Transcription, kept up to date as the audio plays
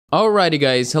Alrighty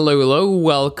guys, hello,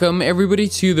 welcome everybody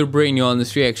to the Brainy on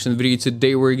this reaction video.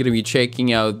 Today we're going to be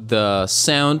checking out the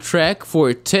soundtrack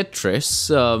for Tetris,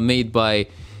 made by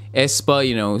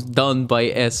aespa, done by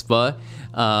aespa,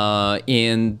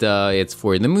 and it's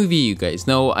for the movie, you guys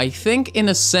know. I think in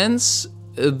a sense,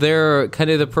 they're kind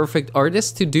of the perfect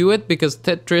artists to do it, because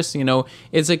Tetris,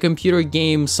 it's a computer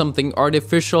game, something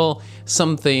artificial,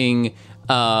 something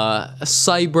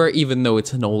cyber, even though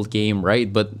it's an old game,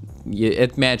 right? But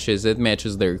it matches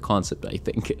their concept, I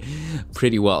think,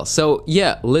 pretty well. So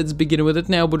yeah, let's begin with it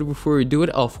now. But before we do it,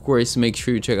 of course, make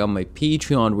sure you check out my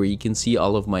Patreon, where you can see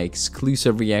all of my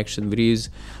exclusive reaction videos,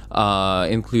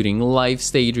 including live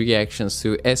stage reactions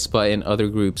to aespa and other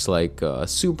groups like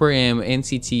Super M,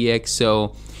 NCT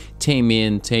EXO,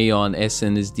 Taemin, Taeyeon,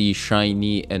 SNSD,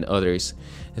 Shiny, and others.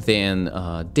 Then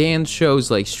dance shows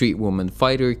like Street Woman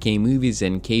Fighter, K-movies,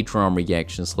 and K-drama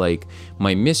reactions like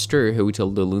My Mister,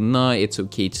 Hotel de Loona, It's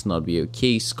Okay to Not Be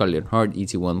Okay, Scarlet Heart,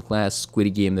 ET1 Class,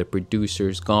 Squid Game, The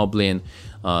Producers, Goblin,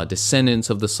 Descendants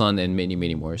of the Sun, and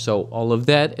many more. So all of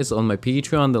that is on my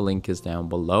Patreon. The link is down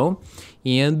below.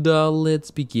 And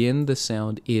let's begin. The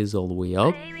sound is all the way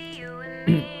up.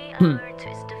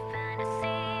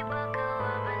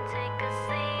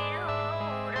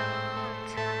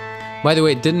 By the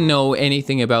way, didn't know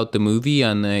anything about the movie,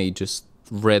 and I just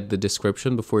read the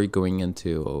description before going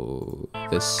into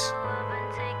this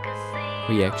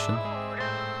reaction.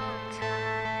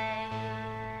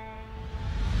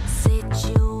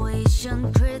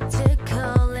 Situation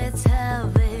critical, let's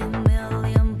have it.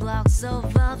 Million blocks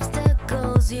of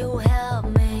obstacles, you help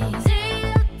me.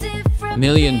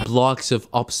 Million blocks of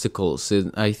obstacles.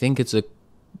 I think it's a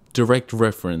direct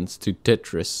reference to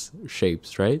Tetris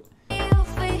shapes, right?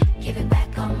 Giving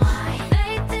back on my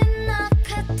faith in a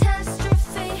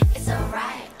catastrophe. It's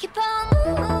alright. Keep on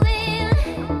moving.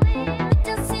 It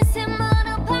doesn't seem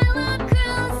autopilot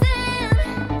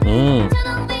cruising.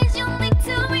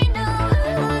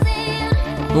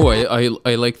 Oh,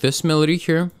 I like this melody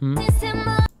here.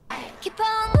 Keep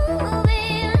on moving.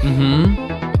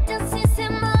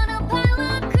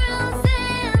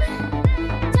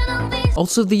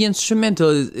 Also, the instrumental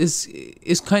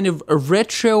is kind of a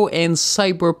retro and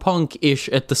cyberpunk-ish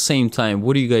at the same time.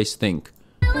 What do you guys think?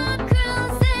 I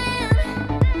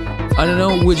don't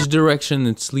know which direction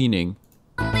it's leaning.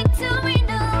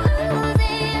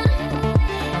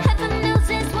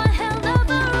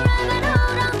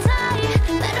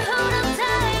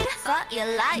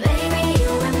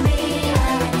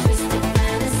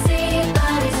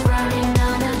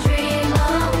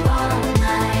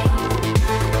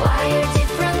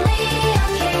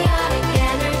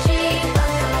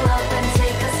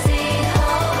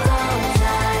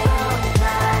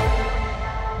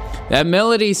 That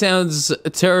melody sounds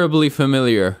terribly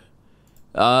familiar.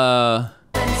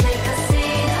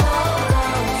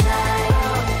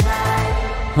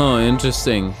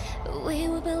 Interesting.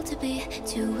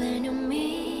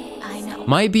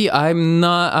 Might be, I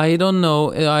don't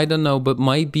know, but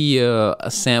might be a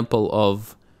sample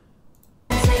of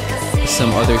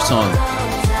some other song.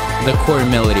 The core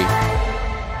melody.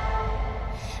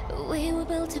 We were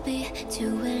built to be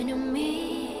two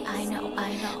enemies. I know,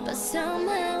 but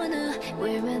somehow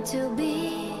we're meant to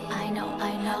be. I know.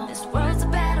 This world's a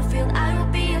battlefield. I will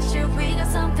be a shield. We got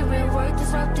something real worth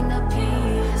disrupting the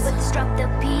peace. But disrupt the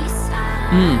peace.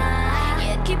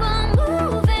 Yeah, keep on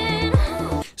moving.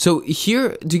 So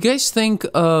here, do you guys think?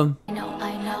 I know.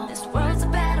 This world's a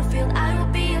battlefield. I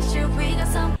will be a shield. We got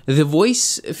something. The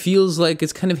voice feels like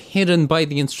it's kind of hidden by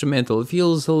the instrumental. It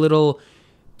feels a little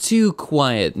too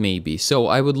quiet, maybe. So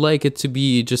I would like it to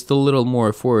be just a little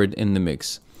more forward in the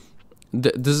mix.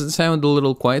 Does it sound a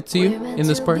little quiet to you in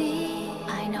this part?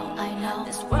 I know.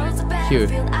 This world's a Here.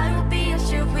 battlefield. I will be a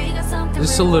shield. We got something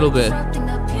Just a little bit. disrupting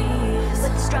the peace.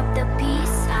 But disrupt the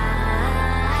peace.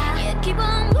 Yeah, keep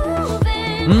on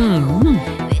moving.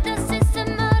 With the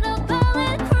system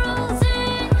autopilot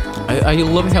cruising. I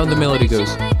love how the melody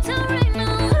goes.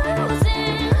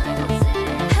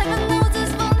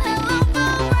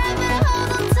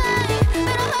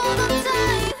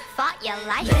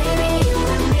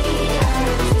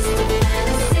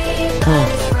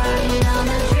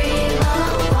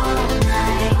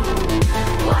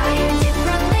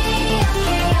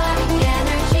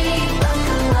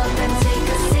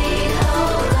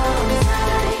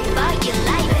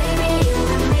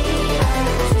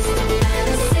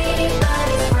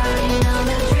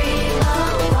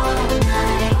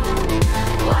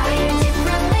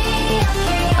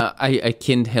 I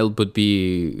can't help but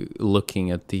be looking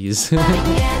at these.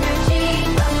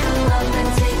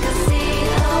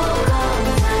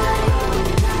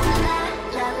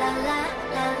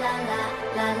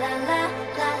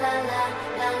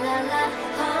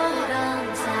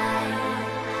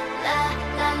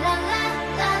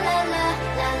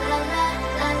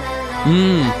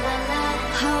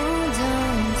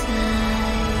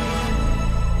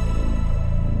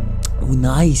 Oh,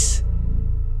 nice.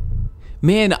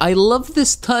 Man, I love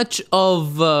this touch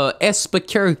of aespa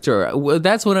character.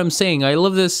 That's what I'm saying. I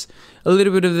love this, a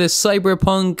little bit of this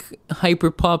cyberpunk,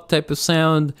 hyperpop type of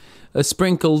sound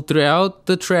sprinkled throughout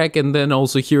the track, and then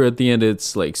also here at the end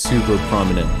it's like super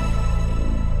prominent.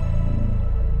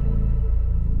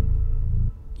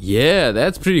 Yeah,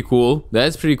 that's pretty cool.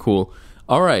 That's pretty cool.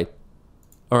 All right.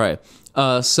 All right.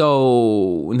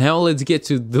 So now let's get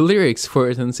to the lyrics for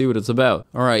it and see what it's about.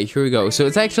 All right, here we go. So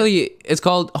it's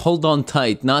called Hold On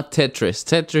Tight, not Tetris.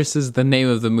 Tetris is the name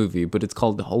of the movie, but it's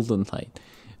called Hold On Tight.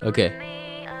 Okay.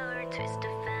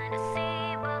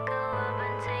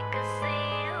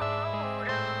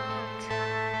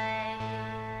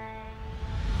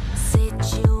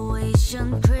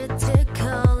 Situation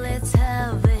critical, let's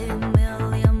have it.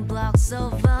 Million blocks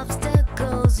of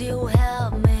obstacles, you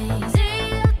help me.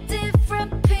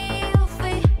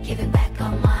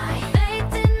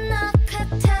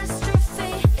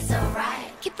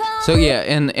 So yeah,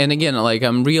 and again, like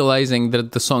I'm realizing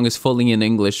that the song is fully in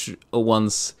English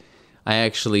once I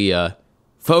actually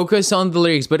focus on the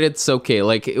lyrics, but it's okay.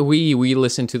 Like we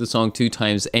listened to the song 2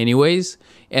 times anyways,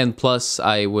 and plus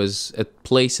I was at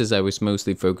places I was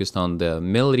mostly focused on the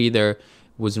melody there,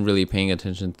 wasn't really paying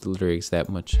attention to the lyrics that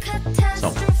much.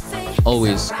 So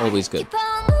always good.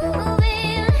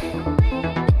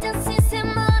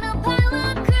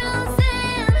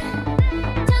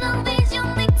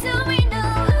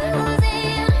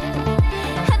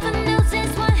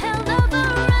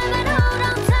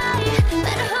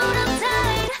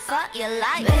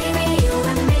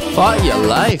 Fought your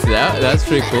life, that's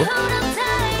pretty cool.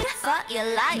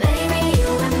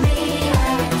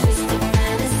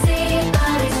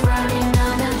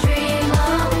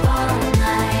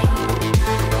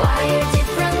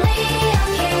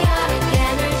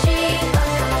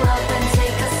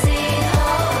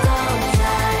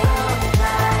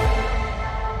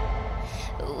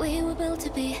 We were built to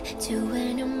be two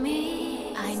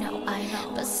enemies. I know,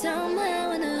 but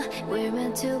somehow we're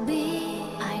meant to be.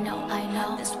 I know.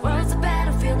 This world's a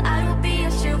battlefield, I will be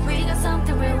a shield. We got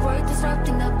something real worth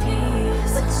disrupting the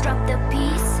peace. But disrupt the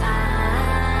peace,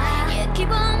 yeah, keep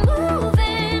on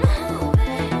moving.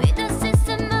 With the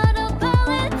system out of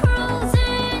power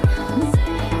cruising.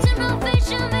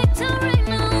 Generation victory,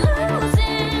 no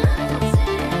losing.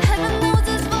 Heaven knows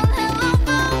this won't have a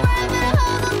power. Better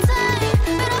hold on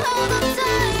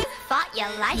tight. Fought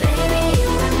your life. Baby, you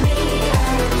and me are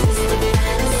a twisted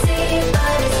fantasy,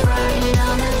 but it's running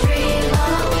on the dream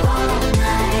of all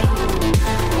night.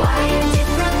 Wired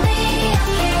differently, a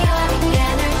chaotic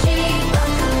energy.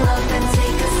 Buckle up and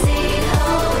take a seat,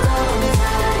 hold on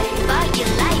tight. Fight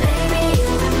your life. Baby,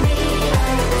 you and me are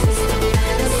a twisted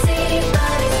fantasy,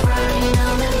 but it's running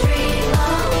on the dream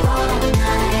of all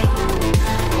night.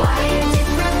 Wired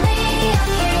differently, a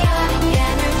chaotic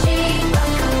energy.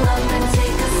 Buckle up and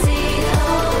take a seat,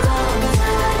 hold on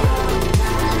tight.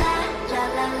 La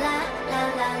la la la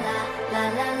la la la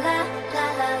la la la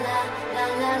la la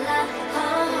la la.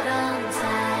 Hold on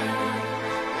tight.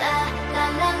 La la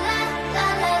la la la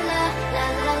la la la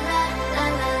la la la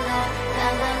la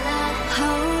la la.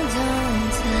 Hold on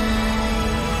tight.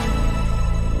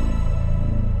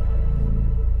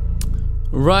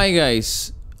 Right,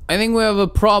 guys. I think we have a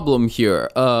problem here.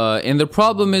 And the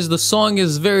problem is the song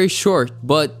is very short,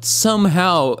 but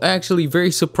somehow, actually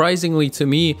very surprisingly to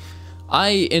me,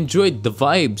 I enjoyed the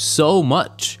vibe so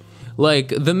much. Like,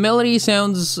 the melody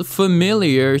sounds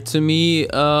familiar to me,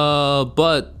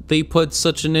 but they put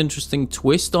such an interesting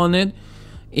twist on it.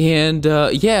 And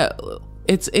yeah,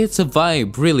 it's a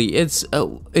vibe, really. It's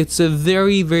a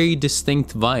very, very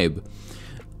distinct vibe.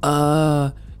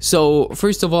 So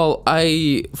first of all,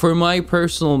 for my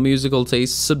personal musical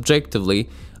taste, subjectively,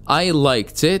 I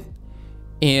liked it,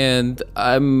 and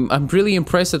I'm really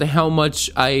impressed at how much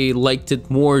I liked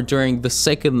it more during the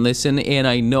second listen, and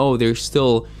I know there's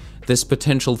still this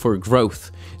potential for growth.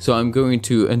 So I'm going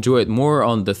to enjoy it more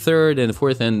on the third and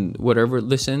fourth and whatever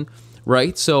listen,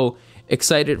 right? So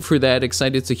excited for that,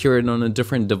 excited to hear it on a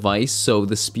different device, so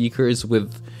the speakers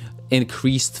with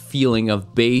increased feeling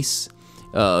of bass.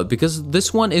 Because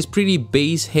this one is pretty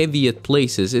bass heavy at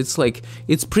places. It's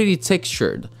pretty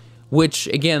textured, which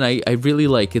again I really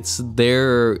like. It's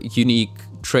their unique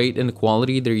trait and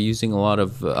quality. They're using a lot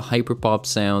of hyperpop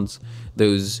sounds,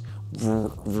 those,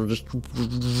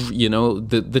 you know,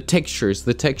 the textures.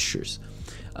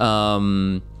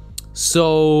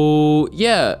 So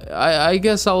yeah, I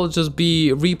guess I'll just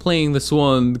be replaying this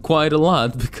one quite a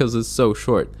lot because it's so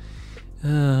short.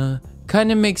 kind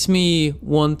of makes me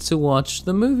want to watch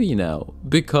the movie now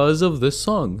because of this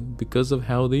song, because of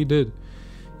how they did.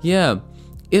 Yeah,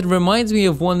 it reminds me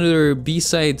of one of their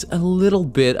B-sides a little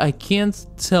bit. I can't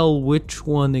tell which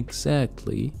one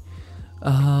exactly.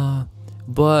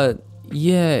 But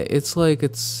yeah, it's like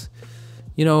it's,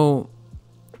 you know,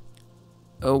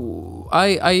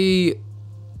 I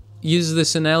use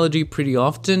this analogy pretty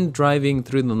often driving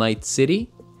through the night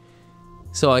city.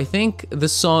 So I think the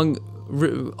song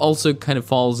also kind of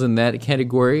falls in that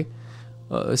category.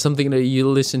 Something that you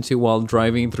listen to while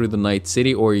driving through the night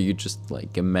city, or you just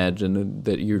like imagine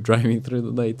that you're driving through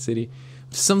the night city.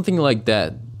 Something like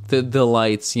that. The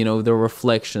lights, you know, the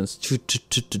reflections,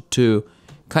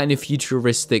 kind of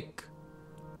futuristic,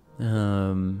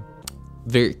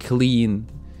 very clean.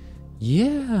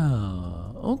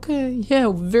 Yeah, okay,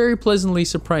 yeah, very pleasantly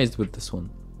surprised with this one.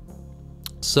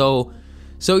 So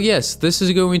yes, this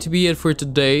is going to be it for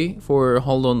today for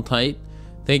Hold On Tight.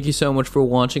 Thank you so much for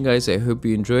watching, guys. I hope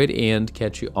you enjoyed, and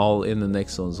catch you all in the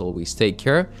next one. As always, take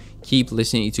care, keep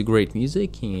listening to great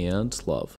music, and love.